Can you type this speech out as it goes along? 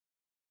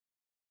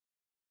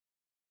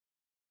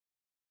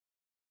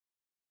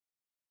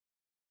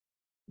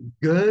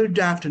Good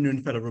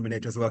afternoon, fellow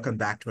ruminators. Welcome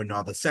back to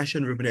another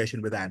session,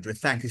 Rumination with Andrew.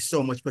 Thank you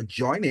so much for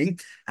joining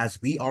as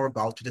we are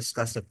about to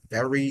discuss a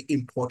very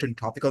important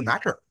topical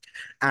matter.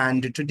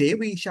 And today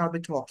we shall be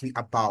talking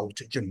about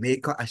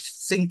Jamaica, a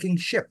sinking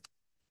ship,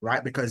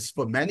 right? Because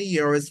for many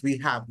years we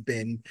have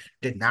been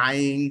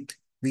denying,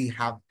 we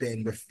have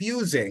been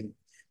refusing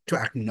to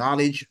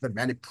acknowledge the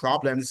many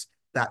problems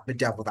that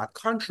bedevil that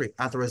country.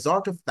 As a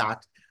result of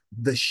that,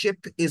 the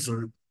ship is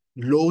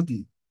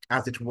loaded,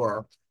 as it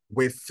were,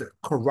 with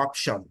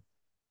corruption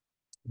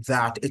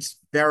that it's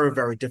very,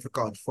 very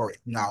difficult for it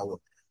now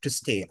to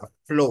stay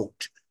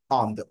afloat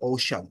on the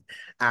ocean.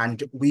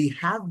 And we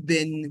have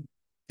been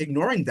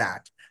ignoring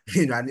that,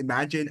 and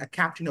imagine a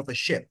captain of a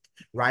ship,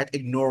 right,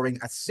 ignoring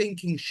a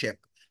sinking ship,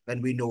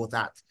 then we know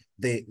that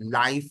the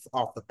life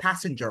of the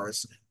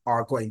passengers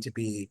are going to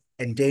be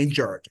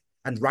endangered.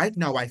 And right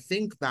now, I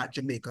think that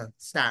Jamaica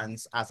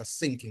stands as a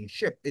sinking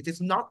ship. It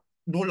is no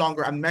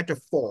longer a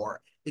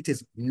metaphor. It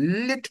is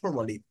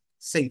literally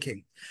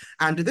sinking.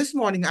 And this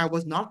morning, I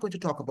was not going to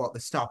talk about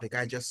this topic.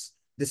 I just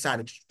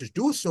decided to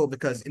do so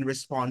because in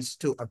response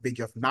to a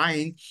video of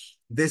mine,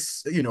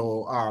 this,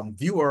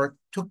 viewer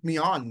took me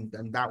on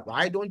and that,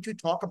 why don't you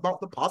talk about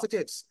the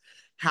positives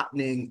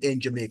happening in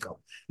Jamaica?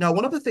 Now,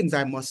 one of the things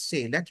I must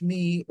say, let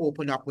me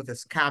open up with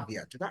this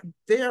caveat that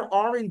there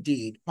are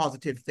indeed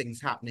positive things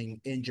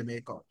happening in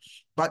Jamaica,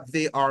 but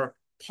they are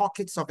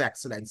pockets of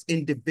excellence,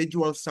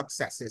 individual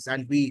successes,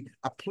 and we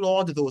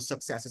applaud those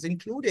successes,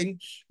 including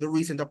the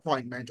recent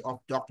appointment of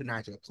Dr.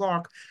 Nigel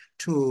Clark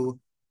to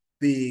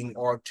being,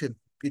 or to,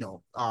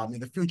 in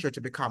the future to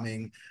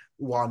becoming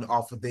one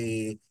of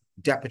the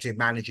deputy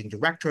managing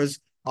directors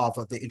of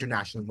the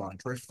International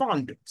Monetary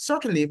Fund.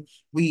 Certainly,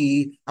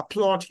 we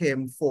applaud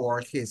him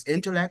for his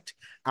intellect.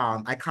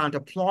 I can't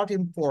applaud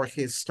him for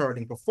his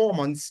sterling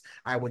performance.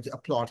 I would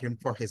applaud him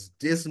for his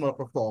dismal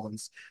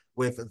performance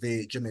with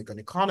the Jamaican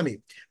economy.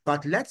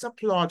 But let's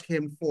applaud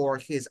him for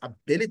his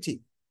ability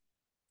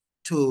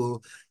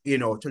to,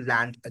 to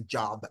land a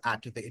job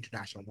at the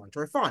International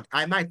Monetary Fund.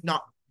 I might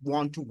not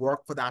want to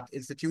work for that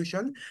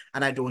institution,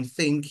 and I don't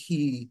think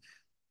he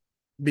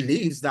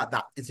believes that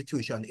that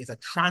institution is a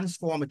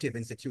transformative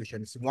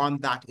institution. It's one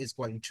that is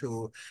going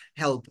to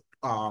help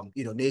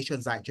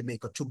nations like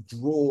Jamaica to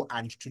grow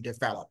and to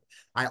develop.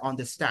 I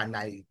understand.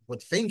 I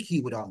would think he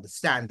would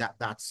understand that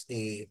that's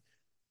a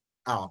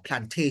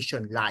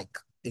plantation-like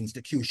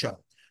institution,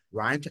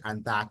 right?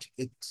 And that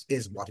it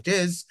is what it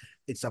is.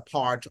 It's a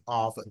part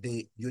of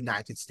the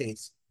United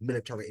States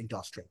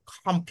military-industrial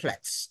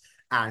complex,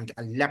 and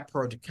a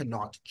leopard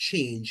cannot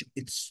change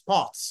its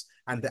spots.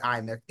 And the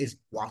IMF is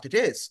what it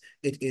is.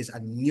 It is a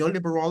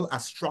neoliberal, a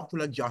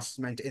structural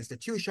adjustment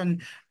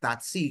institution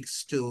that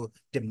seeks to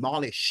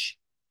demolish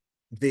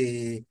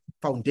the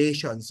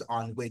foundations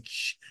on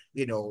which,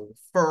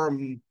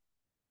 firm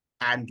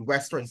and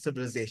Western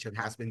civilization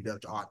has been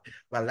built on.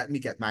 Well, let me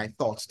get my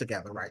thoughts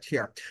together right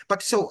here.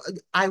 But so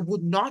I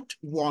would not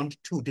want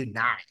to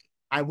deny,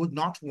 I would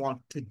not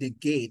want to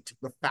negate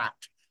the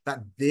fact that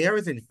there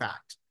is, in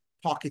fact,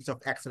 pockets of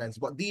excellence,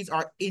 but these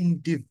are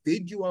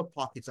individual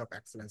pockets of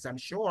excellence. I'm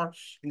sure,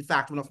 in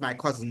fact, one of my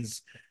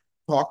cousins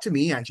talked to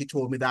me and she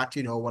told me that,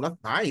 one of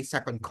my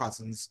second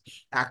cousins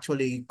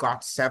actually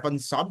got 7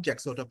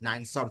 subjects out of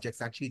 9 subjects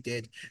that she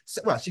did.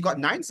 So, well, she got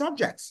 9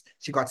 subjects.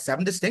 She got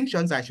 7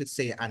 distinctions, I should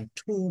say, and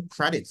 2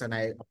 credits. And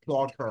I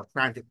applaud her.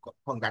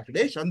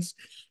 Congratulations,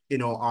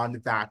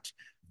 on that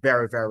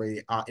very,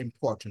 very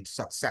important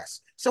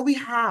success. So we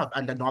have,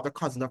 and another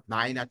cousin of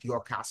mine at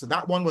York Castle,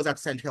 that one was at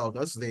St.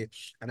 Hilda's.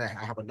 And I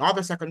have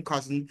another second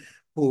cousin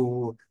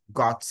who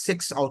got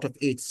 6 out of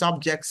 8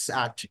 subjects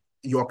at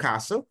York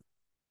Castle.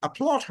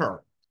 Applaud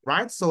her,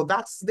 right? So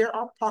there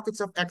are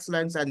pockets of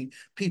excellence and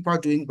people are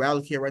doing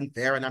well here and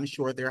there. And I'm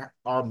sure there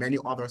are many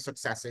other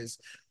successes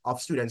of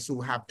students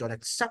who have done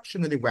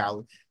exceptionally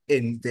well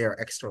in their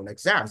external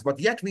exams. But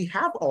yet we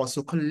have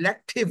also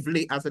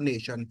collectively as a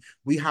nation,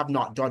 we have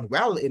not done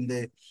well in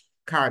the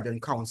Caribbean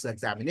Council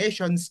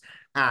examinations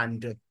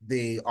and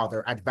the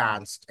other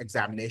advanced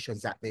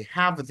examinations that they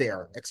have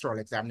there, external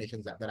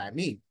examinations that I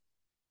mean.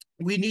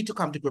 We need to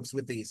come to grips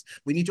with these.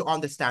 We need to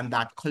understand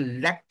that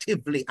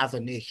collectively as a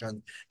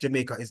nation,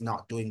 Jamaica is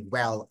not doing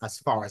well as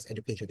far as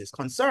education is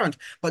concerned.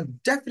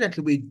 But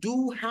definitely we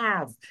do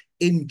have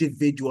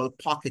individual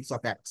pockets of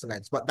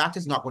excellence, but that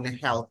is not going to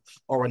help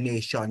our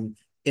nation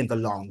in the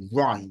long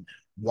run.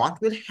 What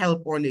will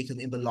help our nation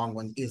in the long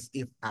run is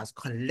if as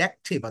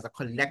a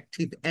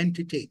collective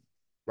entity,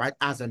 right?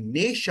 As a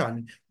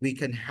nation, we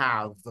can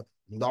have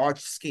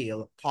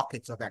large-scale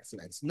pockets of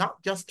excellence,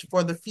 not just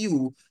for the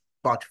few,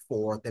 but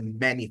for the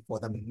many, for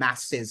the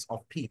masses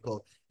of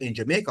people in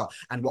Jamaica.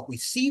 And what we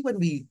see when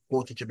we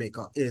go to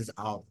Jamaica is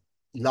a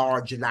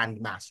large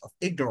landmass of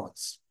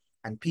ignorance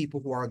and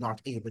people who are not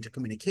able to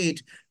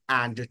communicate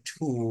and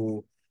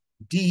to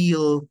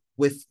deal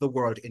with the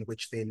world in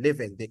which they live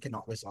in. They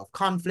cannot resolve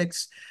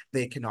conflicts.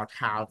 They cannot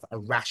have a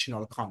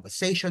rational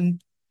conversation,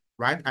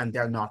 right? And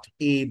they're not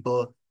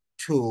able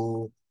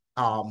to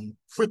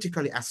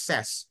critically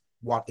assess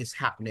what is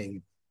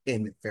happening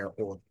in their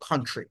own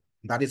country.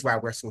 That is why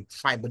we're so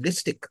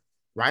tribalistic,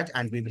 right?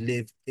 And we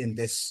live in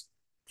this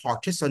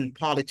partisan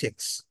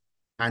politics.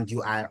 And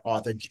you are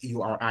either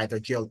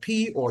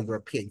GLP or you're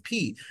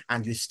PNP,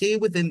 and you stay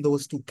within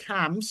those two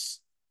camps,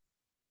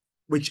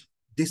 which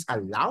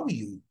disallow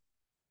you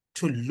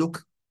to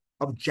look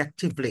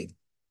objectively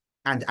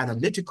and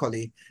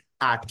analytically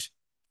at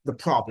the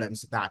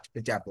problems that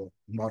bedevil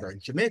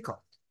modern Jamaica.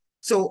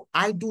 So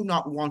I do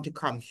not want to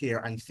come here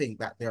and think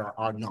that there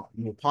are not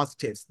no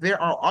positives. There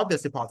are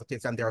obviously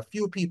positives, and there are a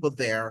few people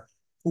there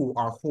who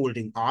are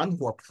holding on,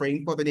 who are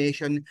praying for the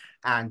nation,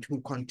 and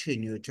who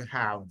continue to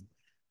have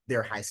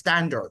their high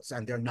standards,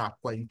 and they're not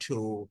going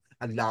to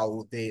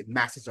allow the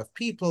masses of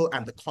people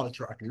and the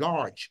culture at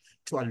large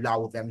to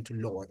allow them to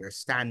lower their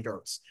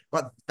standards.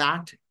 But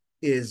that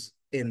is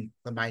in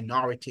the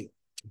minority.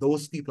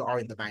 Those people are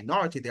in the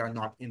minority, they are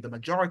not in the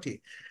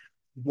majority.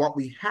 What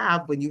we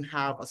have when you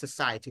have a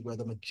society where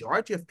the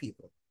majority of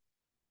people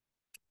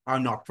are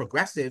not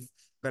progressive,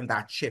 then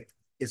that ship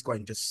is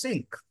going to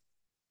sink,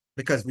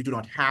 because we do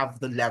not have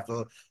the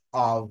level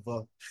of,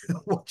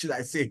 what should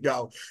I say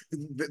now?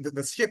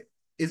 The ship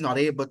is not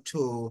able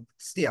to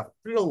stay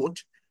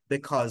afloat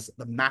because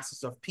the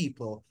masses of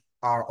people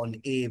are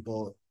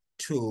unable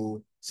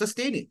to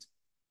sustain it,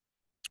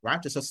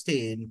 right? To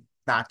sustain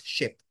that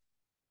ship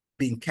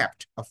being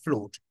kept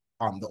afloat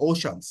on the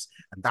oceans.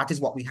 And that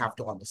is what we have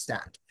to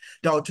understand.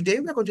 Now, today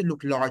we're going to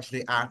look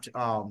largely at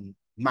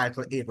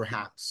Michael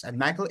Abrahams. And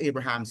Michael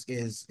Abrahams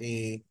is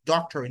a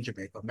doctor in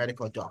Jamaica, a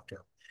medical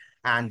doctor.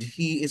 And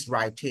he is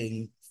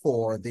writing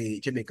for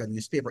the Jamaica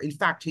newspaper. In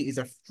fact, he is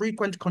a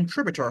frequent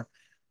contributor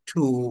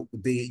to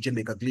the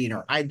Jamaica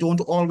Gleaner. I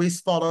don't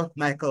always follow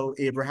Michael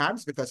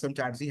Abrahams because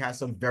sometimes he has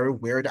some very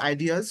weird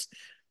ideas,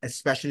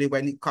 especially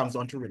when it comes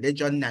on to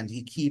religion, and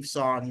he keeps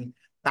on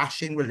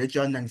bashing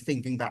religion and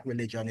thinking that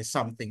religion is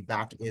something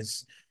that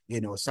is,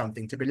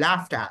 something to be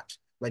laughed at,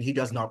 when he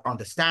does not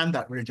understand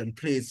that religion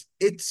plays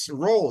its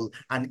role.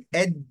 An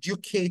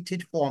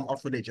educated form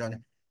of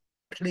religion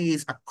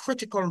plays a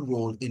critical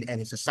role in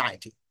any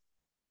society,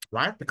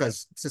 right?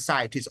 Because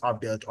societies are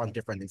built on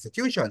different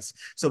institutions.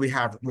 So we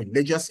have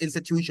religious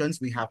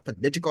institutions, we have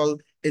political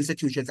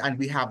institutions, and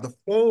we have the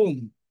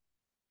home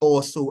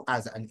also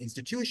as an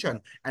institution.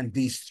 And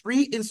these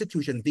three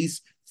institutions,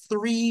 these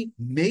three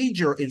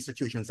major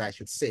institutions, I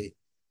should say,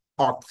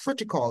 are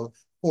critical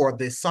for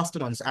the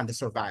sustenance and the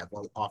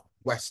survival of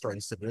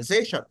Western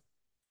civilization.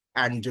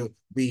 And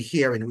we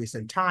hear in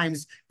recent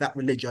times that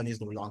religion is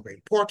no longer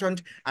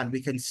important, and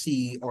we can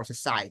see our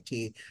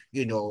society,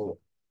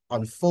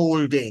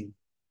 unfolding,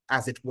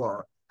 as it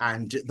were,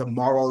 and the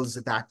morals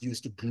that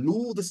used to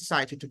glue the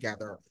society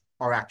together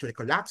are actually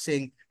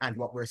collapsing, and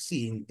what we're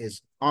seeing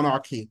is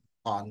anarchy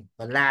on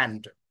the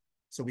land.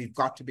 So we've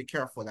got to be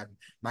careful, and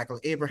Michael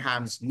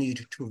Abrahams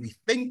need to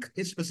rethink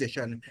his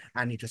position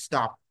and need to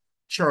stop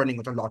churning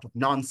with a lot of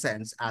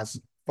nonsense as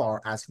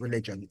far as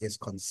religion is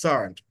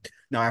concerned.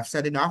 Now, I've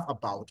said enough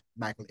about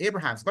Michael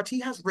Abrahams, but he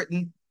has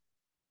written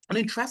an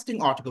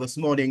interesting article this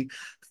morning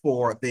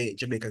for the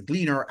Jamaica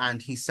Gleaner,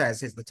 and he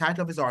says the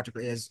title of his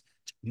article is,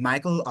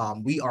 Michael,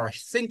 we are a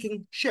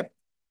sinking ship,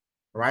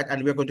 right?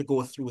 And we're going to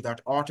go through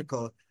that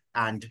article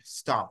and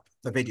stop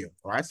the video,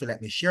 all right? So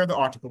let me share the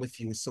article with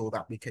you so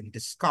that we can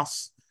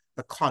discuss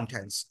the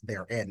contents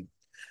therein.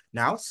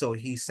 Now, so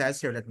he says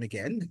here, let me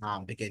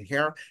begin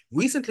here.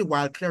 Recently,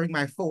 while clearing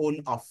my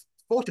phone of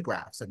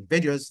photographs and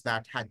videos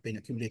that had been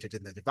accumulated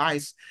in the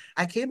device,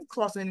 I came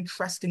across an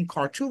interesting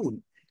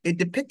cartoon. It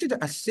depicted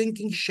a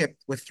sinking ship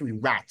with 3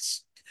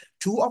 rats.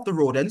 2 of the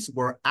rodents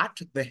were at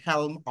the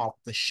helm of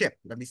the ship.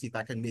 Let me see if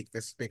I can make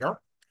this bigger.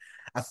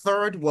 A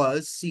third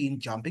was seen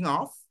jumping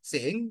off,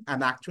 saying,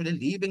 I'm actually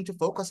leaving to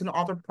focus on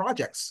other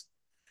projects.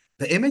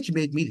 The image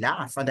made me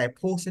laugh, and I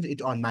posted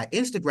it on my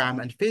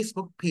Instagram and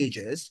Facebook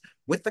pages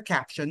with the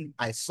caption,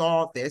 I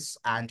saw this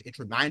and it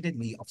reminded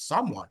me of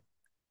someone.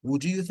 Who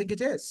do you think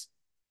it is?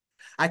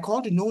 I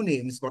called no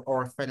names, but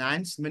our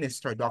finance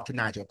minister, Dr.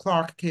 Nigel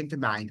Clark, came to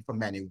mind for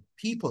many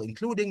people,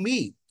 including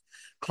me.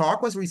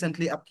 Clark was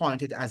recently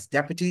appointed as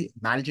Deputy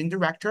Managing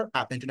Director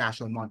at the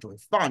International Monetary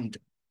Fund.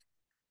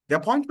 The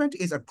appointment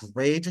is a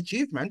great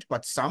achievement,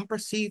 but some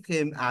perceive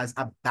him as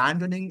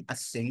abandoning a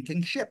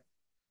sinking ship.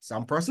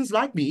 Some persons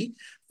like me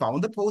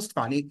found the post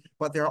funny,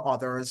 but there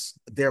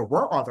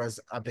were others,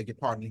 I beg your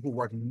pardon, who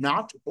were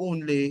not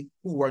only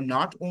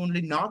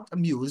not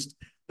amused,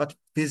 but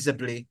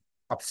visibly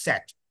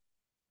upset.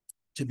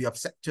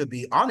 To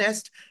be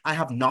honest, I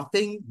have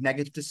nothing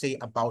negative to say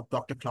about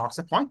Dr. Clark's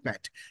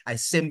appointment. I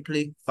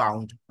simply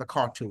found the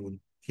cartoon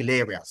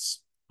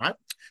hilarious, right?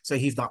 So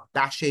he's not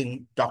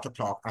bashing Dr.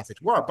 Clark, as it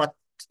were, but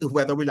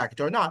whether we like it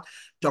or not,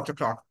 Dr.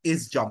 Clark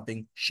is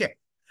jumping ship.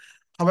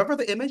 However,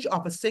 the image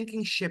of a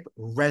sinking ship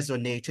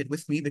resonated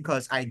with me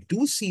because I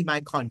do see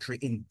my country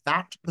in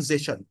that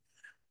position.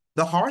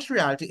 The harsh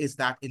reality is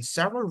that in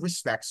several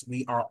respects,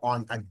 we are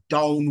on a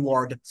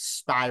downward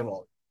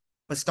spiral.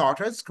 For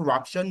starters,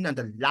 corruption and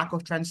the lack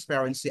of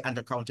transparency and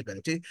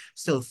accountability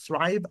still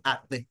thrive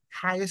at the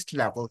highest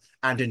level,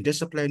 and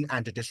indiscipline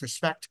and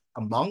disrespect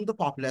among the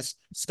populace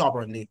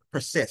stubbornly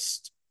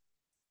persist.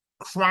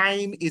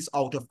 Crime is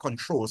out of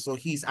control. So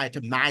he's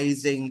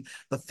itemizing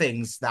the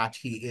things that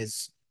he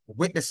is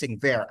witnessing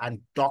there. And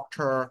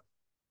Dr.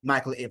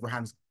 Michael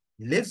Abrahams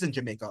lives in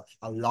Jamaica.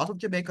 A lot of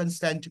Jamaicans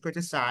tend to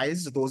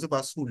criticize those of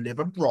us who live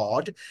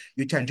abroad.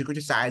 You tend to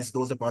criticize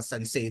those of us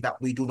and say that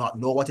we do not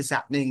know what is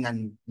happening,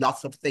 and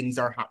lots of things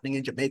are happening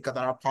in Jamaica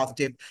that are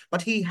positive.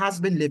 But he has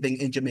been living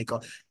in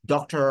Jamaica.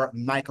 Dr.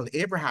 Michael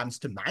Abrahams,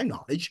 to my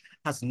knowledge,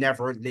 has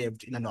never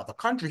lived in another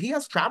country. He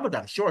has traveled,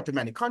 I'm sure, to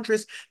many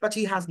countries, but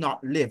he has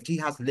not lived. He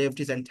has lived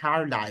his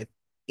entire life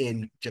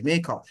in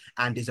Jamaica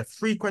and is a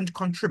frequent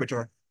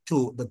contributor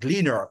to the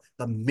Gleaner,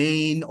 the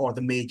main or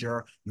the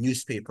major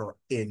newspaper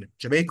in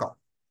Jamaica.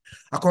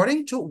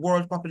 According to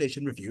World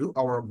Population Review,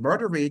 our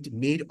murder rate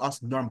made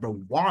us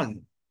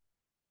 #1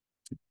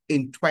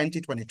 in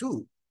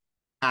 2022,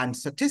 and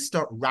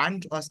Statista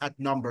ranked us at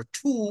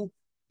 #2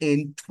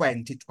 in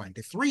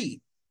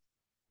 2023.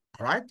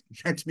 All right,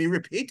 let me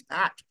repeat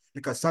that,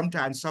 because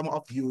sometimes some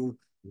of you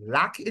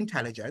lack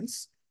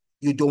intelligence,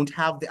 you don't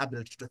have the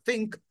ability to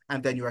think,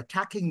 and then you're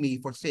attacking me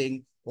for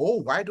saying,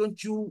 oh, why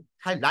don't you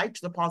highlight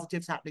the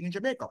positives happening in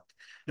Jamaica?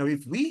 Now,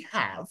 if we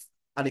have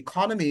an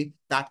economy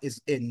that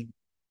is in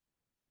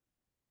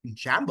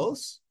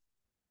shambles,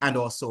 and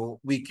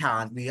also we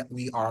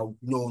are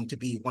known to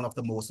be one of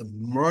the most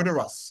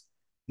murderous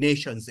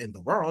nations in the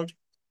world,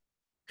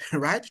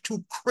 right?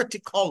 Two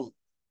critical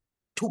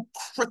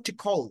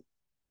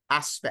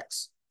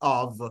aspects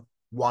of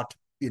what,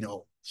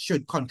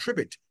 should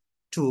contribute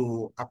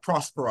to a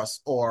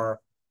prosperous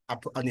or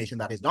a nation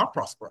that is not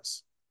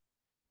prosperous,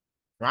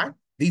 right?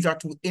 These are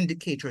two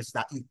indicators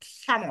that you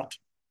cannot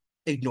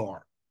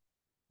ignore,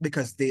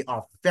 because they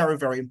are very,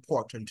 very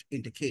important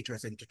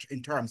indicators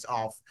in terms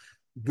of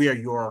where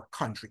your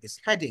country is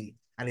heading.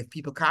 And if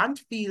people can't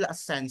feel a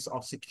sense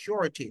of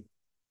security,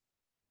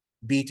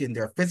 be it in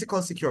their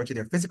physical security,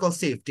 their physical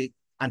safety,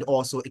 and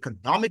also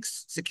economic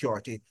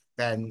security,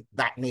 then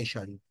that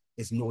nation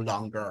is no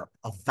longer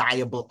a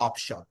viable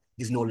option,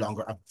 is no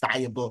longer a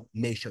viable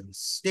nation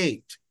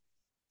state.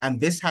 And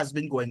this has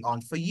been going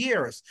on for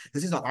years.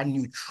 This is not a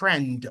new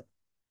trend,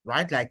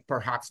 right? Like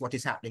perhaps what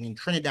is happening in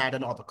Trinidad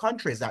and other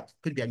countries, that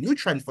could be a new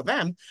trend for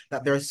them,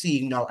 that they're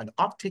seeing now an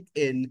uptick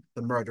in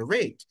the murder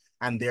rate,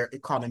 and their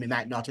economy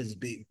might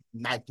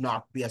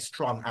not be as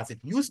strong as it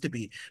used to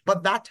be.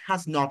 But that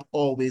has not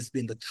always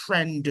been the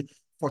trend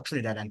for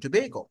Trinidad and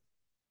Tobago.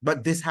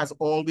 But this has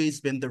always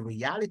been the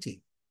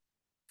reality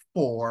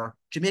for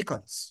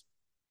Jamaicans.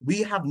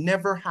 We have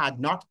never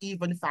had not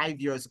even 5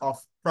 years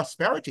of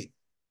prosperity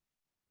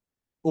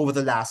over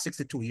the last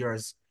 62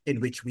 years in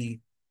which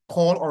we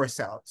call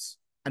ourselves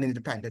an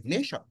independent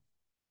nation.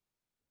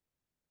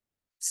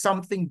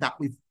 Something that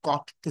we've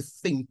got to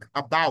think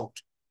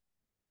about.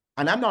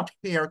 And I'm not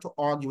here to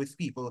argue with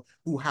people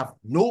who have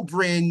no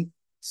brain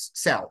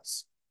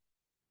cells,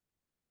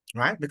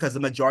 right? Because the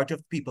majority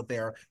of people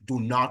there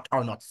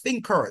are not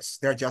thinkers.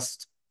 They're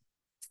just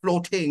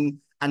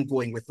floating and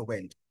going with the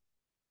wind.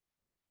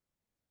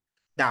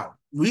 Now,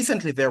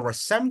 recently there were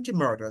 70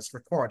 murders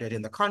recorded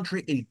in the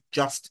country in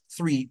just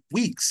 3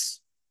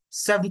 weeks.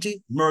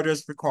 70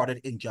 murders recorded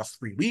in just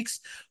 3 weeks.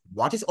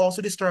 What is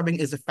also disturbing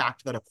is the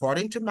fact that,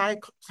 according to my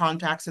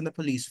contacts in the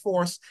police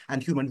force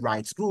and human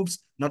rights groups,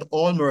 not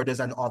all murders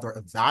and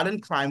other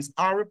violent crimes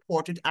are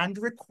reported and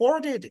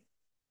recorded.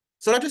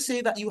 So let us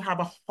say that you have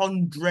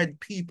 100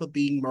 people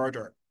being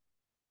murdered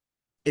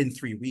in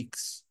 3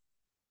 weeks,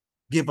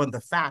 given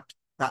the fact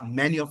that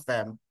many of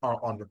them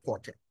are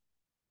unreported.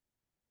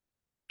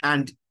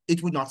 And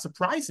it would not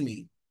surprise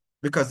me,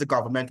 because the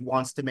government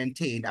wants to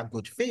maintain a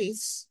good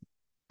face.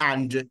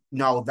 And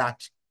now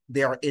that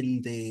they're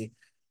in the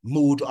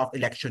mood of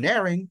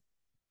electioneering,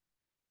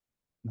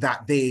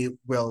 that they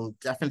will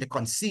definitely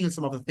conceal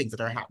some of the things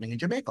that are happening in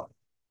Jamaica.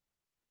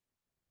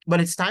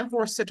 But it's time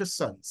for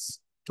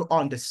citizens to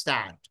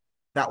understand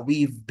that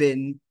we've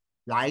been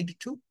lied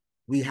to,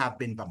 we have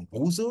been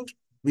bamboozled,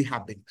 we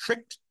have been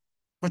tricked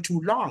for too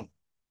long,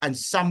 and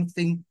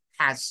something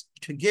has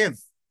to give.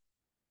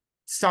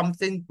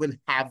 Something will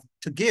have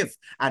to give,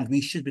 and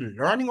we should be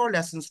learning our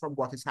lessons from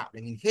what is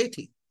happening in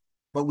Haiti.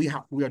 But we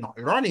are not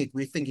learning it.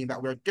 We're thinking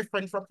that we're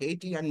different from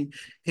Haiti, and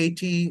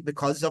Haiti,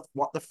 because of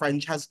what the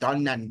French has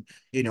done, and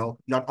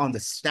not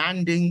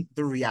understanding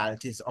the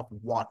realities of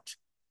what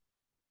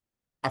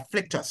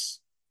afflict us,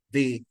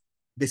 the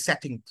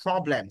besetting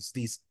problems,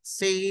 these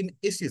same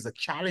issues, the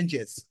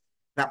challenges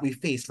that we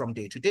face from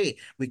day to day.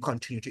 We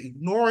continue to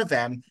ignore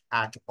them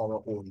at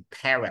our own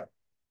peril.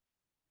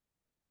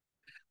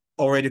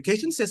 Our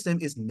education system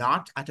is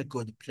not at a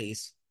good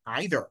place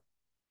either.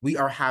 We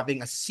are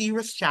having a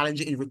serious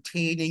challenge in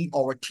retaining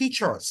our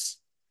teachers.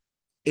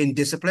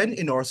 Indiscipline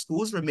in our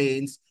schools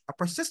remains a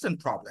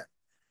persistent problem,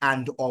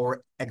 and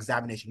our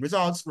examination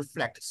results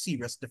reflect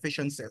serious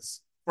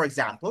deficiencies. For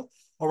example,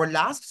 our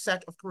last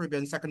set of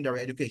Caribbean secondary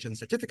education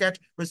certificate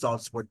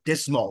results were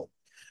dismal.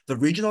 The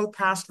regional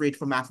pass rate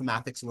for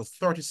mathematics was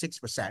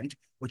 36%,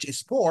 which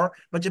is poor,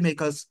 but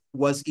Jamaica's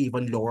was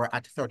even lower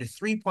at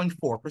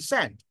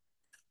 33.4%.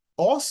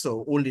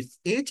 Also, only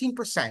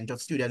 18%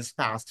 of students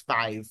passed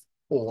 5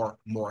 or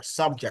more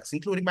subjects,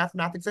 including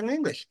mathematics and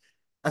English.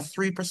 A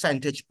 3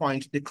 percentage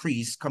point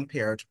decrease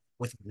compared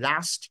with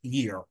last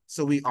year.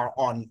 So we are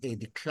on a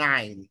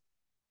decline,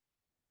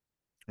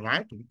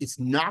 right? It's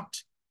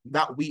not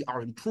that we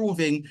are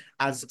improving,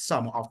 as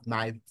some of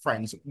my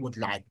friends would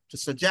like to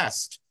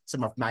suggest,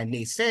 some of my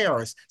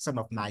naysayers, some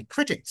of my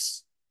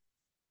critics.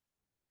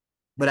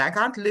 But I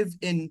can't live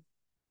in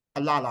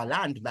a la-la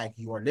land like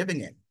you are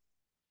living in.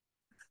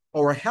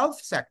 Our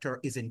health sector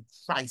is in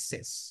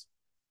crisis,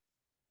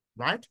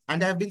 right?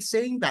 And I've been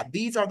saying that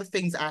these are the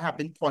things I have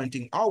been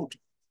pointing out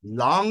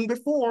long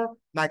before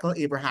Michael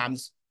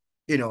Abrahams,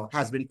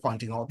 has been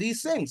pointing out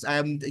these things.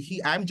 I'm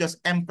just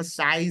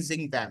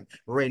emphasizing them,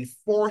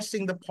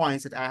 reinforcing the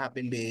points that I've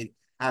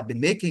been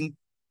making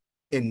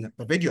in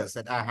the videos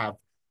that I have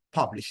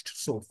published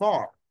so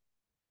far.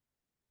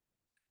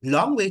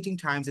 Long waiting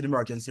times in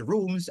emergency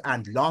rooms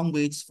and long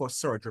waits for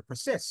surgery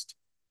persist.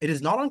 It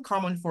is not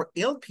uncommon for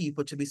ill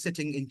people to be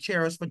sitting in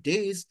chairs for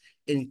days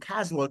in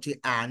casualty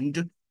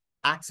and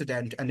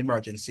accident and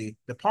emergency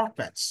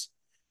departments.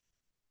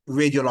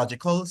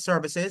 Radiological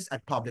services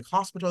at public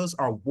hospitals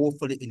are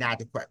woefully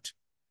inadequate.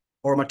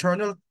 Our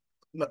maternal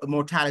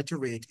mortality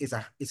rate is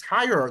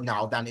higher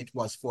now than it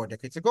was 4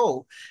 decades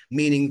ago,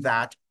 meaning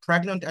that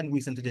pregnant and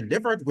recently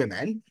delivered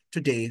women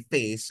today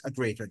face a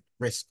greater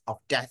risk of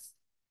death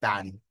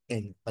than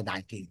in the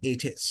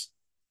 1980s.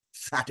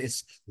 That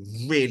is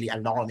really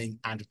alarming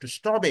and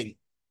disturbing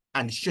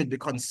and should be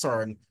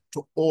concern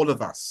to all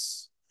of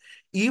us.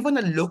 Even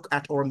a look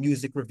at our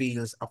music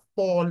reveals a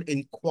fall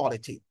in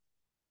quality.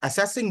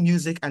 Assessing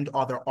music and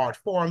other art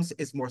forms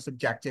is more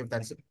subjective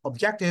than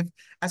objective,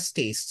 as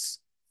tastes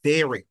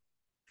vary.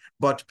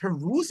 But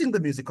perusing the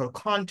musical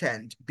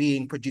content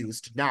being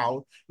produced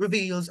now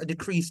reveals a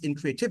decrease in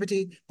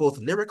creativity, both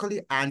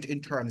lyrically and in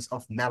terms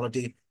of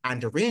melody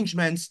and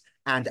arrangements,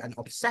 and an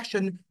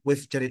obsession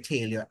with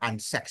genitalia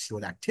and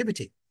sexual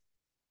activity.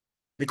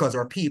 Because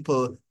our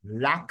people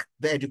lack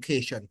the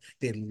education,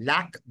 they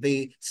lack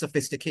the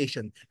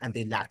sophistication, and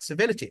they lack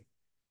civility.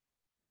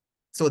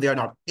 So they are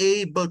not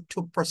able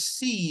to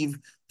perceive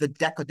the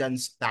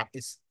decadence that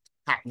is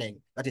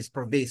happening, that is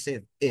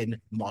pervasive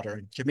in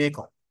modern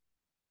Jamaica.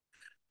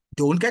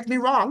 Don't get me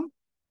wrong,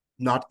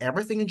 not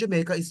everything in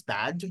Jamaica is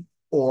bad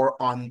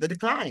or on the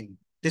decline.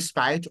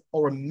 Despite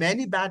our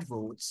many bad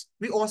roads,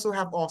 we also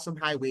have awesome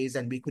highways,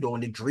 and we could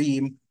only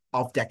dream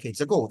of decades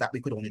ago,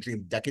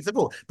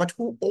 But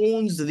who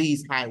owns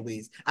these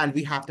highways? And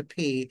we have to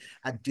pay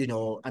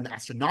an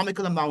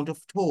astronomical amount of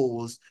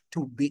tolls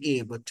to be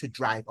able to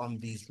drive on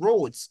these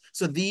roads.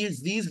 So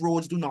these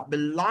roads do not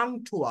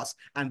belong to us.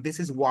 And this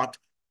is what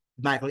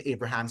Michael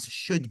Abrahams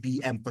should be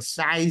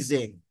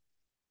emphasizing.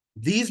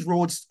 These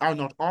roads are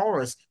not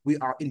ours. We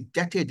are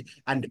indebted,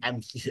 and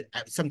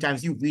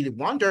sometimes you really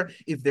wonder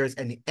if there's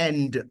any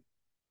end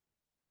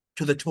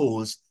to the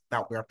tolls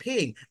that we're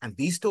paying. And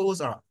these tolls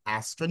are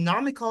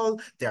astronomical.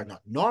 They're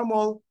not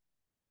normal,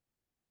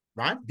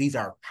 right? These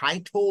are high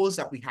tolls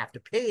that we have to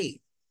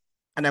pay.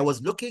 And I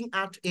was looking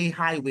at a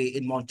highway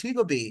in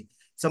Montego Bay.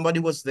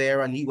 Somebody was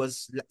there, and he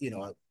was,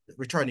 a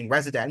returning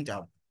resident,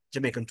 a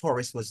Jamaican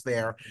tourist was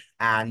there,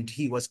 and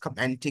he was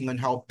commenting on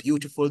how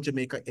beautiful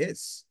Jamaica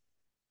is.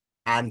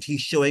 And he's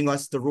showing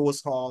us the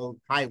Rose Hall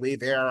highway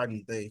there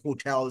and the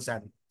hotels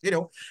and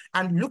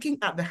looking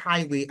at the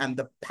highway and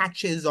the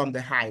patches on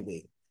the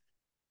highway.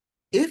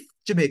 If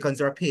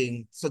Jamaicans are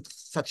paying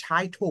such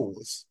high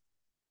tolls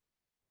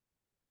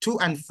to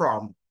and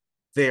from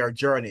their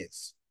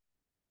journeys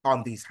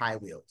on these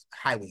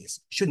highways,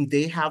 shouldn't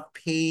they have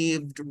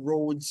paved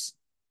roads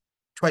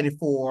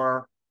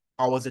 24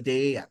 hours a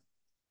day and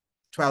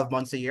 12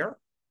 months a year?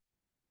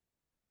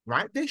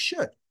 Right? They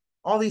should.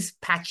 All these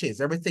patches,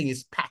 everything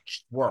is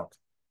patched work,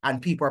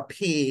 and people are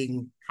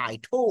paying high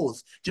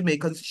tolls.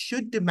 Jamaicans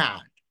should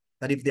demand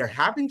that if they're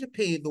having to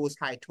pay those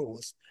high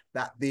tolls,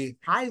 that the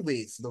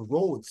highways, the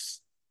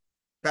roads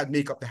that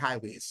make up the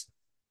highways,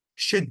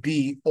 should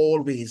be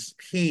always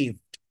paved,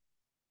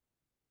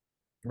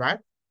 right?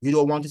 You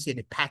don't want to see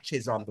any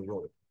patches on the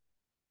road.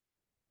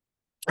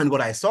 And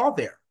what I saw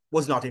there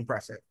was not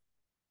impressive.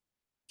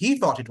 He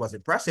thought it was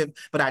impressive,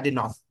 but I did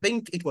not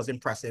think it was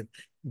impressive,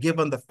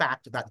 given the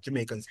fact that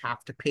Jamaicans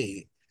have to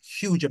pay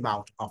huge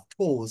amount of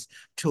tolls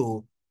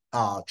to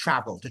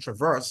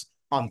traverse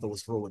on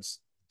those roads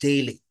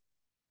daily.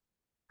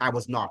 I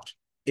was not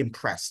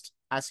impressed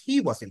as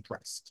he was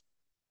impressed,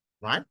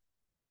 right?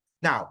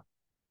 Now,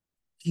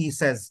 he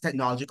says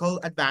technological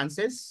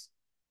advances,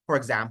 for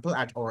example,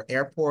 at our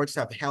airports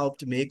have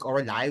helped make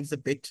our lives a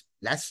bit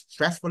less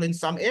stressful in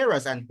some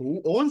areas. And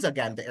who owns,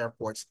 again, the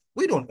airports?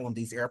 We don't own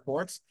these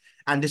airports.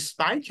 And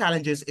despite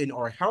challenges in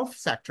our health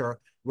sector,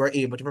 we're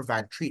able to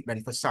provide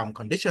treatment for some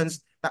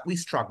conditions that we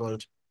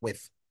struggled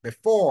with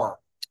before.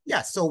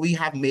 Yes, so we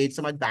have made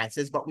some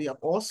advances, but we have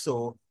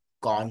also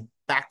gone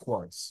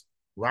backwards,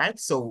 right?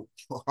 So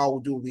how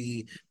do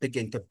we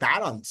begin to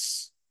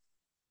balance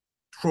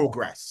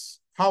progress?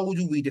 How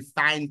do we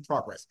define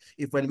progress?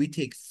 If when we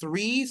take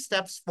 3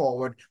 steps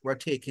forward, we're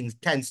taking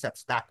 10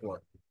 steps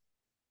backward.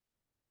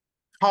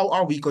 How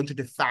are we going to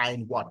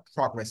define what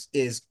progress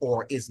is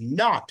or is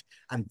not?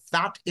 And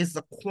that is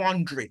the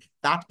quandary.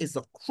 That is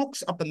the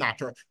crux of the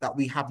matter that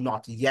we have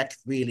not yet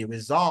really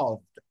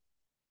resolved.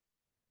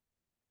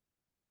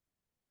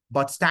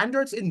 But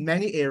standards in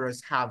many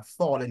areas have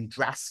fallen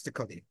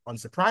drastically.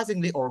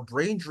 Unsurprisingly, our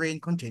brain drain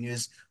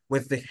continues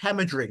with the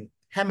hemorrhaging,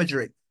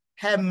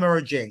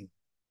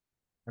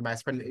 am I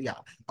spelling? Yeah,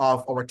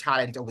 of our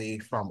talent away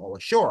from our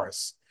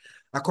shores.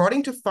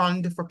 According to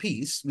Fund for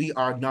Peace, we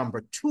are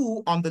number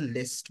 2 on the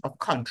list of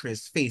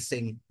countries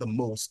facing the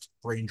most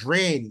brain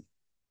drain.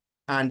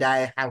 And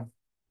I have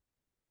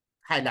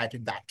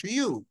highlighted that to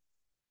you,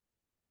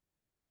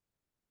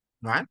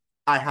 right?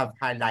 I have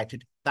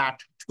highlighted that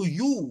to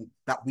you,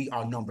 that we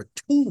are number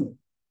 2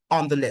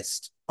 on the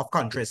list of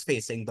countries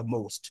facing the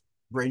most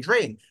brain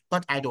drain.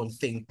 But I don't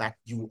think that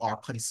you are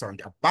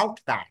concerned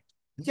about that.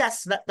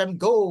 Yes, let them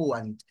go.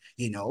 And,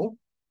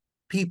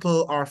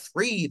 people are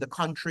free, the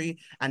country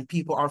and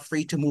people are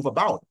free to move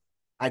about.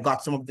 I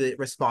got some of the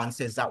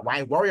responses that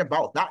why worry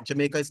about that?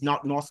 Jamaica is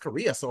not North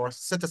Korea, so our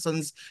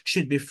citizens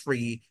should be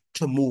free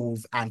to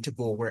move and to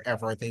go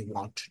wherever they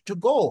want to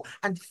go.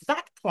 And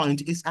that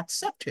point is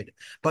accepted.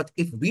 But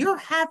if we are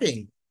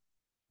having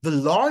the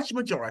large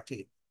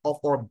majority of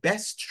our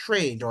best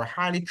trained or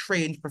highly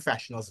trained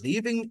professionals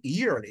leaving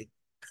yearly,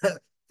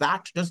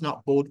 that does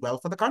not bode well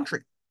for the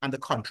country and the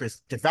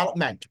country's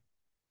development.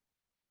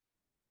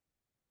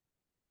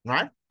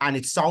 Right? And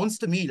it sounds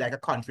to me like a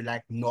country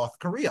like North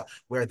Korea,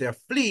 where they're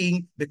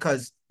fleeing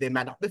because they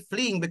might not be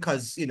fleeing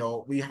because,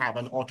 we have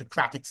an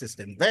autocratic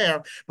system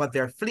there, but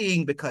they're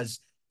fleeing because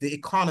the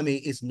economy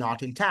is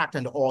not intact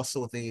and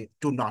also they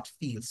do not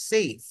feel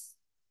safe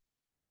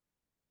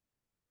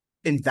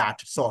in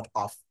that sort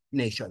of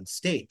nation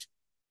state.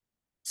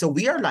 So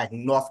we are like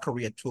North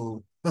Korea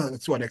to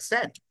an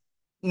extent,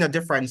 in a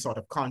different sort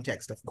of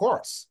context, of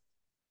course.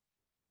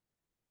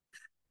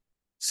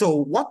 So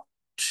what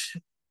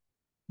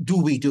do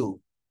we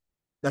do?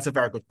 That's a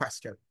very good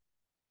question.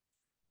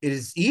 It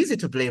is easy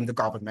to blame the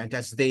government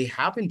as they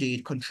have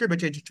indeed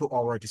contributed to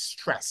our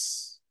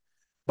distress.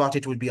 But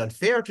it would be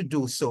unfair to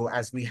do so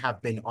as we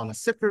have been on a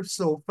slippery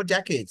slope for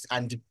decades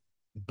and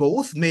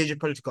both major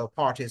political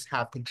parties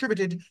have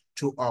contributed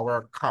to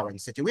our current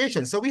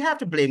situation. So we have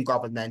to blame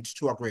government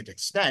to a great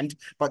extent,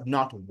 but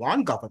not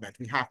one government.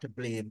 We have to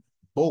blame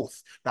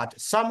both. That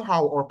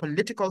somehow our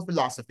political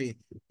philosophy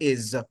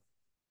is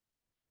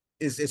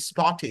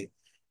spotty.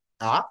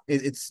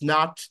 It's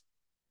not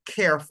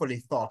carefully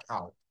thought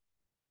out.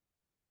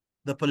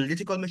 The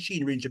political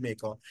machinery in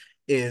Jamaica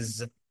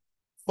is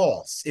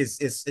false,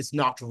 is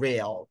not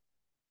real,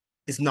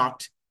 is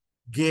not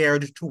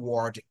geared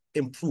toward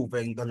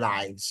improving the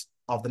lives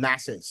of the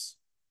masses.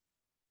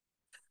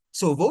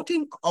 So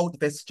voting out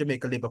this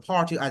Jamaica Labour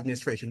Party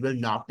administration will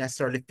not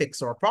necessarily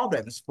fix our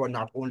problems, for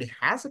not only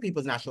has the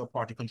People's National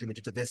Party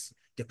contributed to this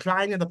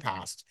decline in the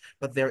past,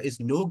 but there is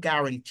no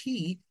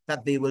guarantee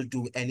that they will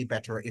do any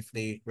better if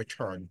they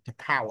return to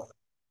power,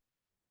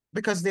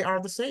 because they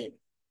are the same.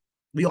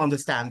 We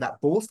understand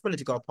that both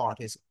political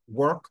parties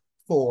work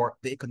for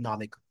the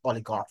economic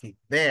oligarchy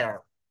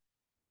there.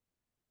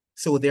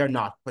 So they're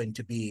not going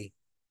to be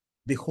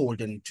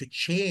beholden to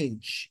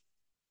change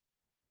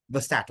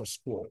the status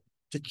quo,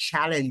 to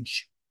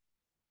challenge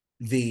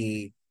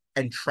the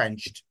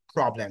entrenched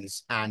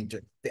problems and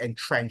the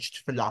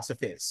entrenched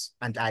philosophies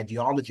and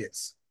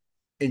ideologies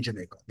in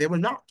Jamaica. They will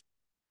not.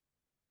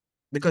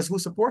 Because who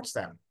supports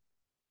them?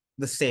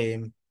 The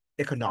same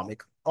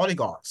economic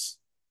oligarchs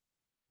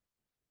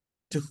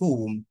to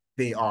whom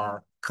they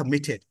are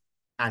committed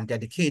and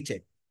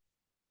dedicated.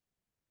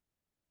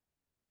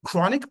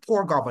 Chronic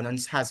poor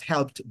governance has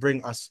helped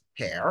bring us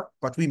here,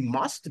 but we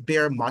must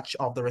bear much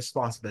of the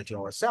responsibility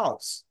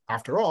ourselves.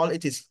 After all,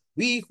 it is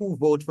we who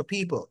vote for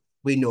people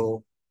we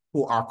know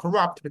who are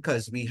corrupt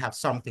because we have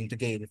something to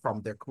gain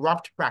from their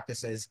corrupt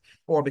practices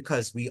or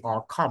because we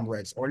are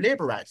comrades or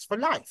laborites for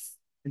life.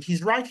 And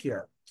he's right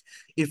here.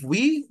 If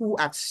we who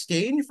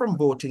abstain from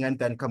voting and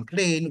then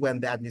complain when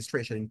the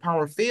administration in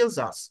power fails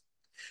us,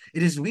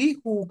 it is we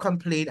who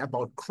complain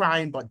about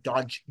crime but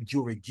dodge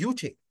jury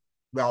duty.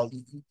 Well,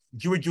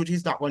 jury duty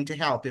is not going to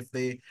help if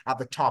at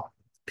the top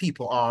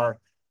people are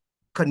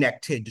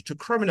connected to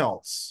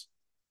criminals.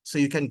 So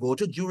you can go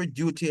to jury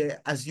duty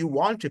as you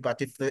want to,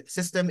 but if the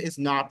system is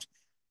not,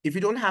 if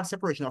you don't have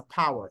separation of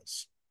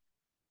powers,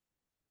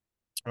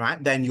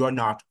 right, then you're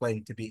not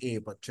going to be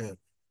able to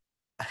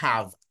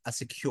have a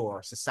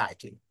secure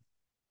society.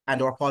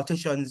 And our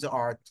politicians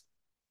are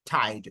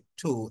tied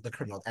to the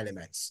criminal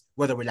elements,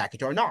 whether we like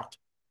it or not.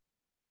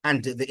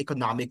 And the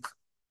economic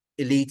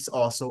elites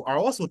are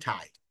also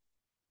tied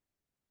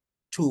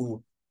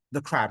to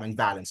the crime and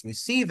violence we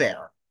see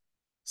there.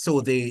 So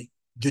the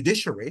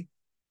judiciary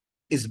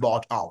is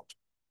bought out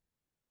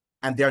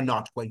and they're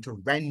not going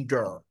to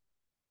render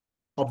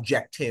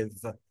objective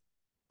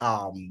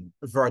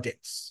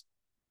verdicts.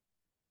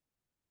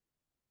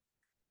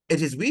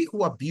 It is we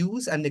who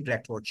abuse and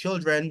neglect our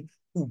children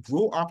who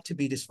grow up to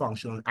be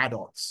dysfunctional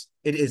adults.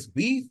 It is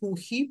we who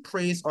heap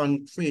praise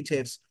on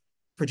creatives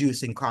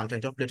producing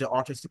content of little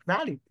artistic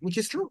value, which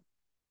is true,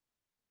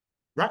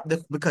 right?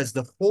 Because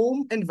the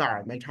home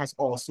environment has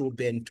also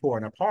been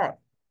torn apart,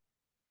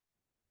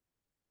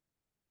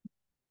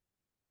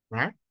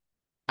 right?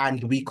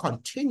 And we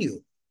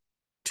continue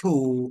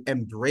to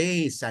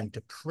embrace and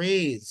to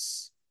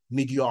praise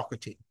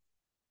mediocrity.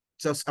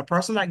 So a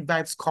person like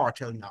Vybz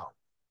Kartel now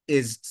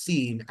is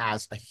seen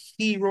as a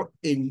hero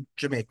in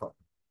Jamaica.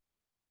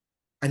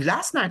 And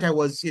last night I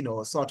was,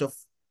 sort of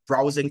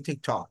browsing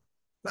TikTok,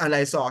 and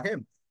I saw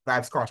him,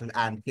 Vybz Kartel,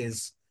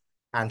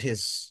 and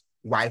his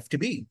wife to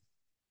be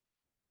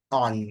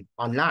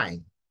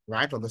online,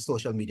 right, on the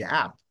social media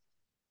app.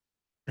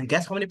 And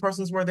guess how many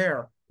persons were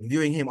there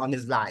viewing him on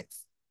his live?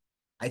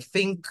 I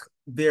think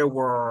there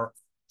were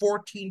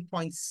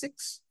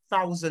 14.6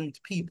 thousand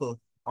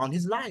people on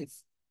his live,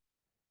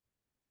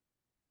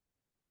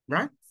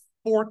 right?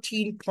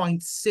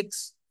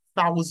 14.6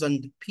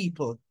 thousand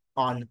people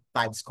on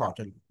Vybz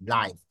Kartel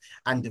live.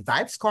 And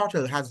Vybz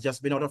Kartel has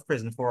just been out of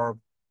prison for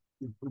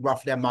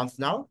roughly a month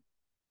now,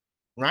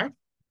 right?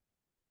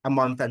 A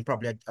month and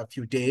probably a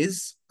few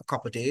days, a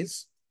couple of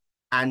days.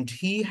 And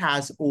he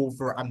has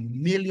over 1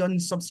 million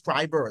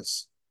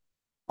subscribers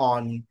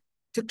on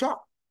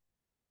TikTok.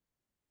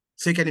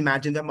 So you can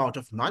imagine the amount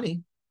of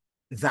money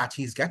that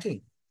he's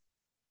getting.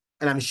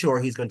 And I'm sure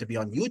he's going to be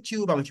on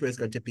YouTube. I'm sure he's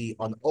going to be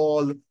on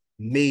all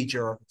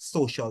major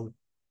social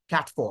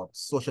platforms,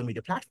 social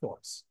media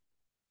platforms.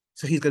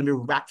 So he's going to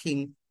be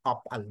racking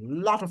up a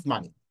lot of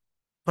money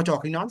for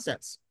talking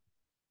nonsense.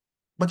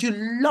 But you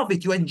love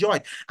it, you enjoy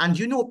it. And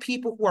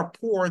people who are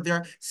poor,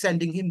 they're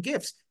sending him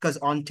gifts, because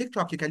on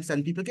TikTok, you can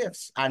send people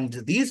gifts. And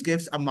these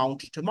gifts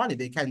amount to money.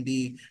 They can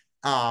be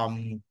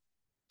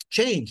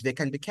changed, they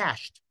can be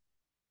cashed.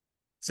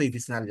 So if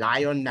it's a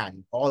lion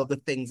and all of the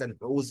things and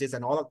roses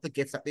and all of the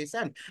gifts that they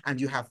send, and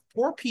you have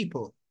poor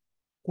people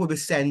who will be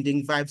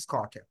sending Vybz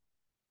Kartel,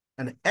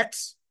 an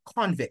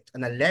ex-convict,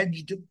 an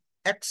alleged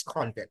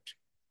ex-convict,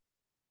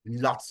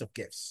 lots of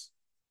gifts,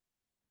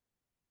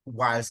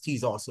 whilst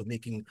he's also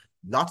making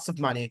lots of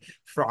money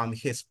from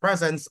his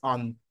presence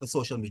on the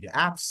social media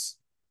apps,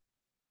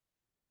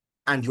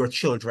 and your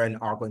children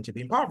are going to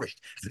be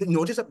impoverished.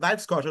 Notice that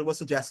Vybz Kartel was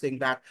suggesting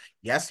that,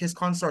 yes, his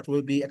concert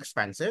will be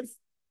expensive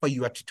for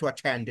you to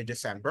attend in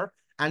December,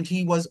 and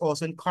he was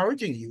also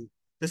encouraging you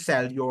to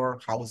sell your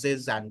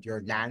houses and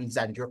your lands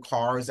and your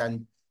cars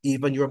and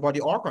even your body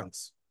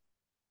organs.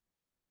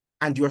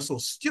 And you're so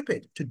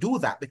stupid to do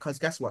that, because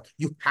guess what?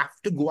 You have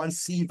to go and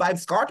see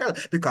Vybz Kartel,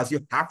 because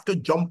you have to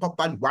jump up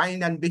and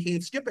whine and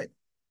behave stupid.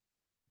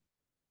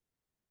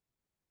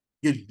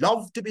 You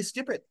love to be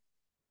stupid.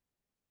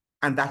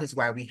 And that is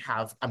why we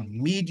have a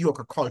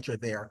mediocre culture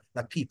there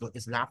that people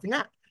is laughing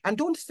at. And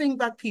don't think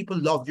that people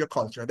love your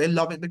culture. They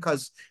love it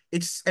because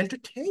it's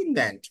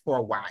entertainment for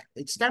a while.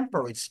 It's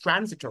temporary, it's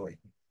transitory.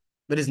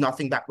 But it's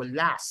nothing that will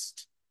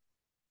last.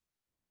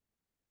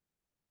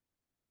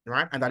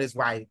 Right? And that is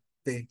why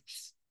the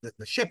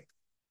ship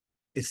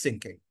is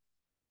sinking.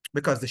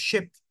 Because the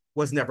ship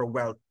was never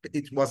well,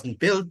 it wasn't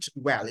built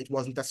well. It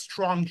wasn't a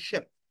strong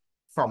ship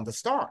from the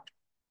start.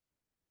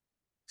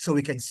 So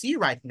we can see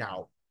right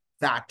now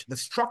that the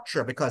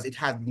structure, because it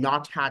had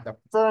not had a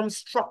firm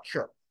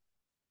structure,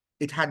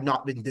 it had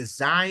not been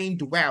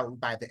designed well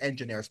by the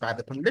engineers, by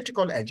the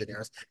political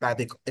engineers, by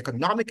the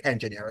economic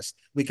engineers.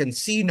 We can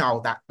see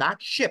now that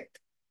that ship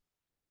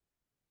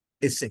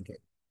is sinking,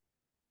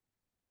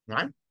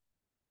 right?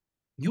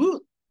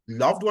 You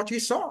loved what you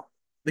saw,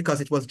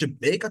 because it was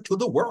Jamaica to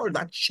the world.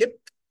 That ship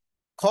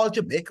called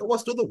Jamaica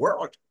was to the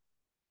world,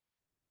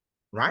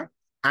 right?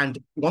 And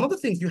one of the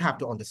things you have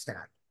to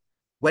understand,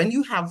 when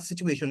you have a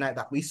situation like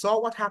that, we saw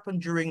what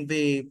happened during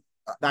the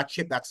that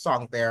ship that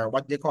song there.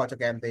 What they call it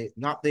again?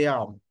 Not the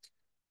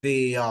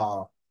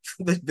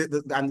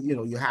and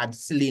you had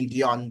Celine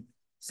Dion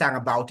sang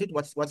about it.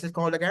 What's it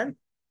called again?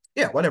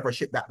 Yeah, whatever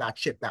ship that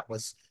ship that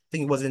was. I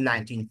think it was in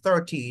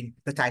 1913,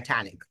 the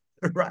Titanic.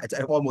 Right,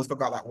 I almost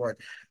forgot that word.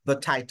 The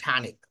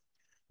Titanic.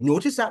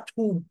 Notice that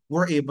who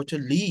were able to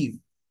leave.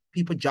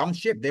 People jumped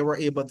ship. They were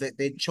able.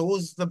 They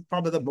chose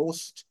probably the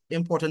most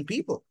important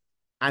people,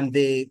 and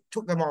they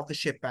took them off the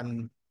ship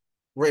and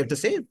were able to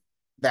save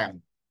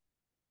them.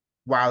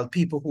 While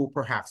people who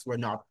perhaps were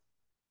not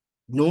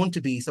known to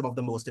be some of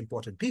the most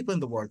important people in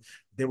the world,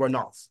 they were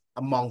not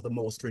among the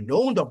most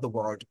renowned of the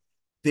world.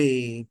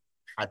 They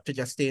had to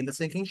just stay in the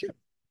sinking ship,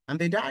 and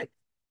they died.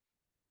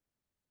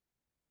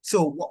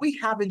 So what we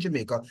have in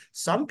Jamaica,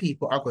 some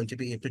people are going to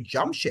be able to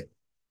jump ship,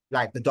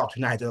 like the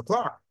Dr. Nigel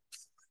Clark,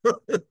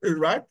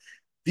 right?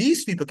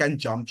 These people can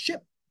jump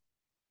ship,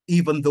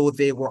 even though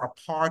they were a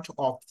part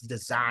of the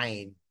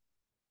design,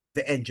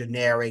 the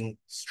engineering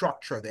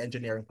structure, the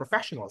engineering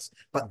professionals,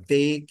 but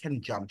they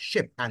can jump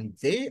ship, and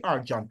they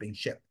are jumping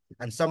ship.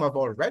 And some have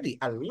already,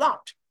 a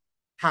lot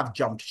have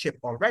jumped ship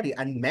already,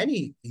 and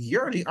many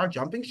yearly are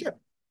jumping ship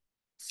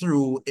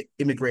through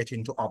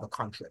immigrating to other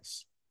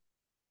countries.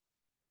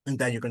 And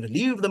then you're going to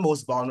leave the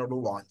most vulnerable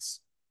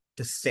ones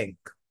to sink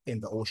in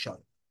the ocean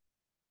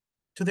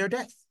to their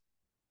death.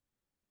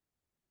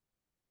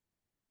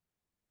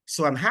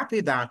 So I'm happy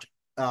that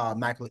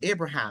Michael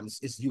Abrahams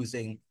is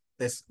using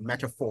this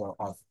metaphor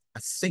of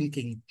a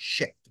sinking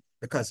ship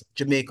because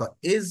Jamaica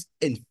is,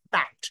 in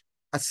fact,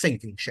 a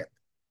sinking ship.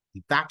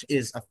 That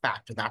is a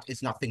fact. That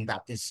is nothing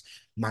that is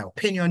my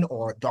opinion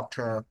or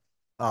Dr.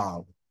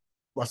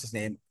 What's his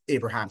name?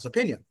 Abraham's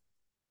opinion.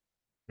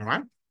 All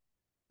right.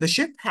 The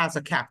ship has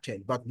a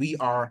captain, but we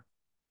are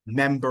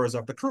members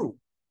of the crew.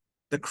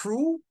 The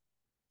crew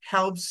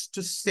helps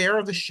to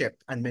steer the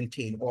ship and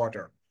maintain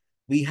order.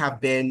 We have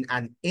been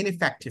an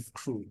ineffective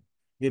crew.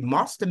 We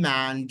must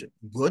demand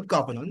good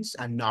governance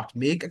and not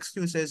make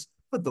excuses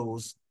for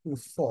those who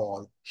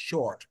fall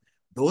short.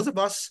 Those of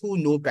us who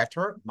know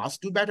better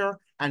must do better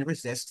and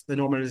resist the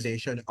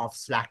normalization of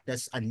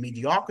slackness and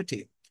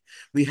mediocrity.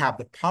 We have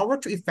the power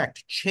to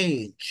effect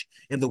change.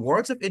 In the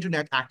words of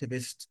internet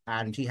activist,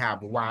 and he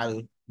have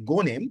Wael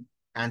Ghonim,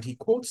 and he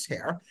quotes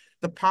here,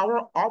 the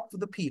power of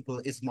the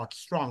people is much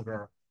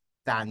stronger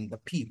than the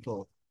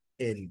people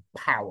in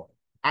power.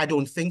 I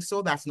don't think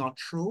so. That's not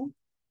true.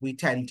 We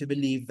tend to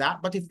believe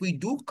that. But if we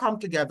do come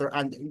together,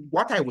 and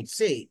what I would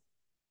say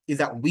is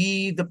that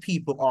we, the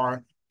people,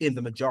 are in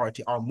the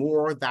majority, are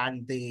more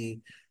than the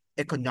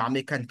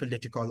economic and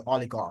political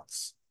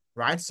oligarchs,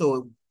 right?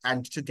 So,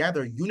 and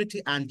together,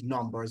 unity and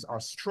numbers are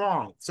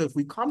strong. So if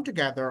we come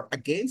together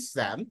against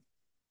them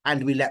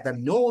and we let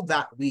them know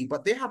that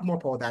but they have more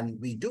power than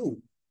we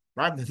do,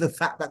 right? The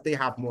fact that they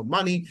have more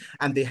money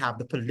and they have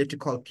the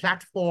political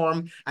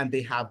platform and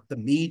they have the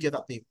media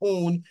that they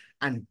own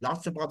and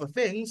lots of other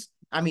things.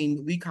 I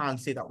mean, we can't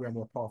say that we're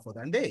more powerful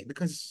than they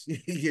because,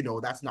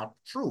 that's not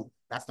true.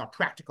 That's not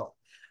practical.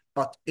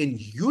 But in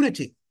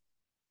unity,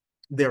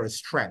 there is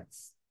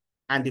strength.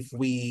 And if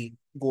we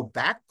go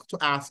back to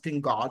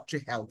asking God to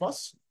help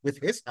us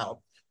with his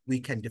help, we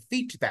can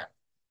defeat them.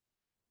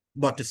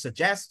 But to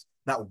suggest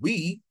that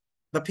we,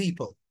 the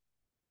people,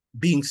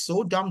 being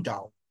so dumbed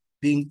down,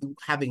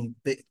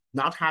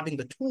 not having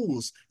the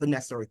tools, the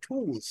necessary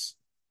tools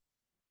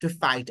to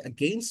fight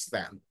against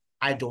them,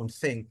 I don't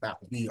think that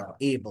we are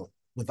able,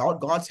 without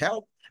God's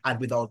help and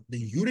without the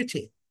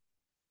unity,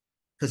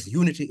 because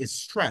unity is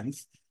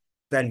strength,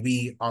 then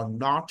we are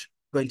not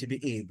going to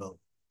be able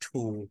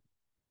to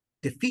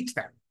defeat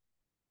them,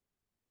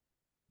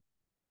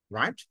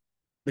 right?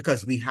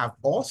 Because we have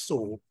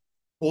also,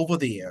 over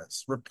the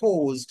years,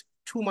 reposed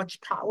too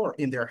much power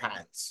in their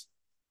hands.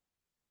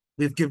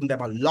 We've given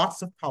them a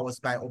lots of powers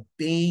by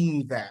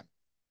obeying them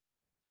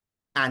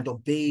and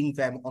obeying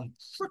them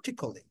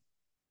uncritically,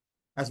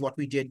 as what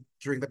we did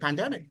during the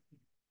pandemic,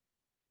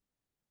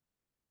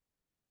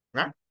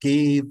 right?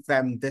 Gave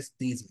them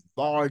these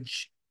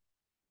large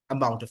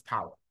amount of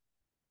power.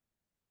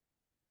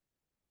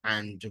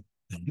 And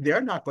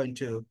they're not going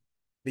to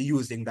be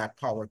using that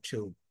power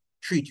to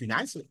treat you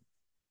nicely.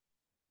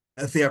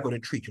 They are going to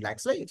treat you like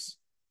slaves.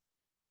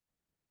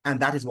 And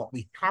that is what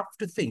we have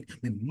to think.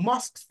 We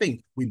must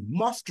think, we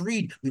must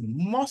read, we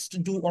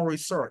must do our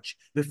research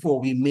before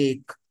we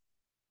make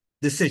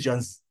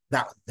decisions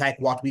like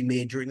what we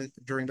made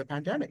during the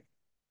pandemic.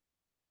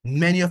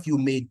 Many of you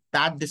made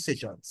bad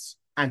decisions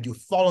and you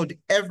followed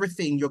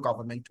everything your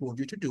government told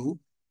you to do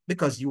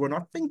because you were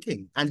not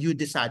thinking and you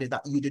decided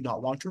that you did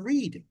not want to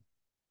read.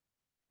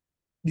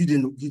 You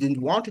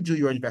didn't want to do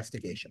your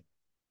investigation.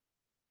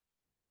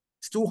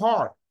 It's too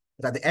hard.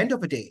 But at the end of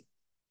the day,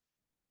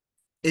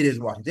 it is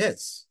what it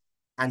is.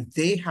 And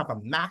they have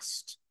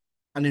amassed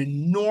an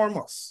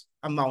enormous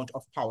amount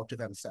of power to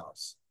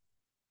themselves.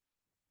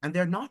 And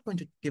they're not going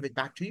to give it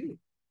back to you,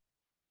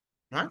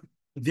 right?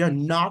 They're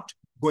not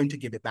going to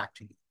give it back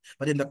to you.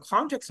 But in the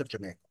context of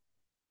Jamaica,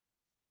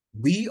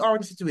 we are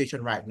in a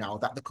situation right now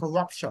that the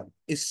corruption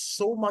is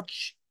so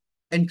much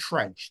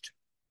entrenched,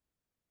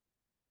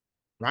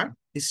 right?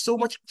 It's so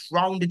much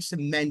grounded,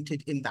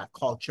 cemented in that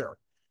culture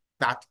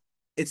that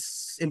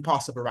it's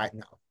impossible right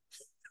now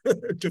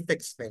to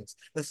fix things.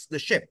 The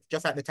ship,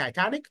 just like the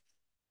Titanic,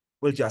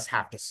 will just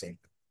have to sink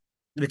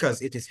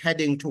because it is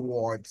heading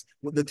towards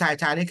the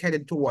Titanic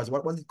headed towards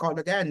what was it called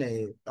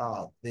again?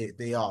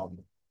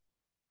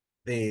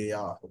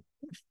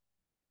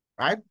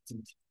 Right?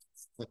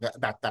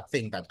 That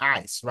thing, that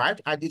ice, right?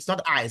 It's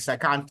not ice. I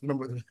can't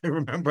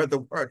remember the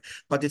word,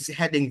 but it's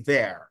heading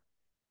there,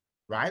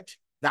 right?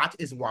 That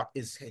is what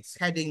it's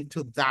heading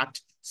to, that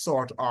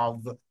sort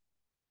of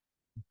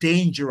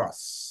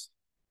dangerous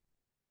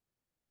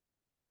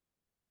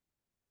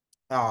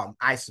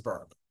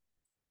iceberg,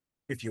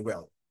 if you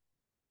will.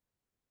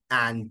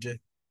 And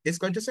it's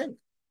going to sink,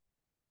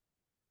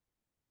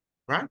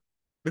 right?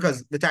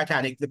 Because the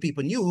Titanic, the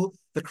people knew,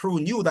 the crew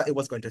knew that it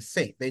was going to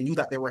sink. They knew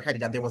that they were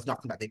headed and there was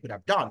nothing that they could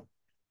have done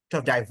to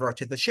have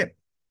diverted the ship.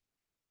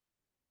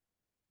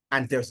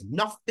 And there's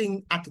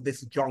nothing at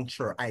this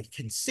juncture I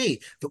can say.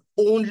 The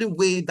only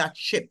way that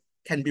ship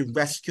can be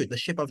rescued, the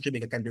ship of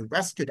Jamaica can be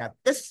rescued at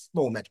this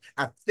moment,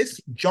 at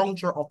this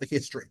juncture of the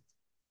history,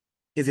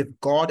 is if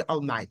God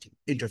Almighty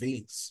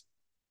intervenes.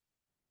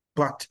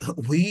 But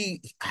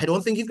I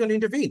don't think he's going to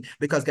intervene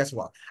because guess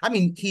what? I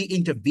mean, he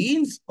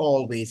intervenes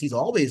always. He's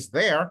always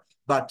there,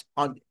 but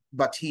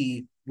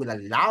he will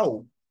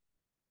allow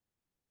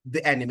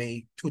the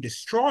enemy to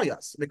destroy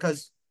us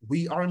because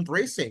we are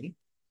embracing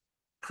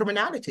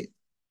criminality.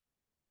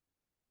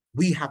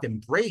 We have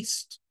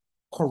embraced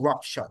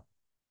corruption.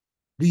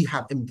 We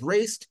have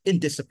embraced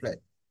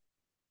indiscipline.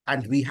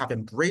 And we have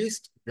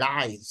embraced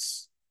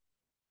lies.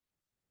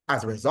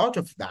 As a result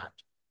of that,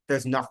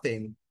 there's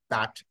nothing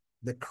that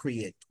the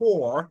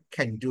Creator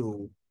can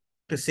do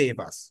to save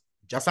us.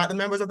 Just like the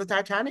members of the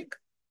Titanic,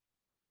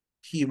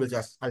 he will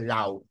just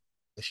allow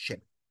the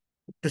ship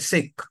to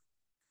sink.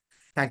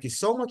 Thank you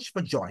so much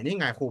for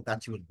joining. I hope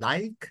that you will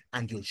like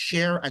and you'll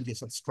share and you'll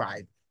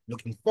subscribe.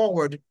 Looking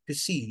forward to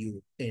see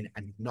you in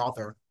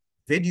another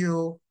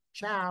video.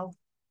 Ciao.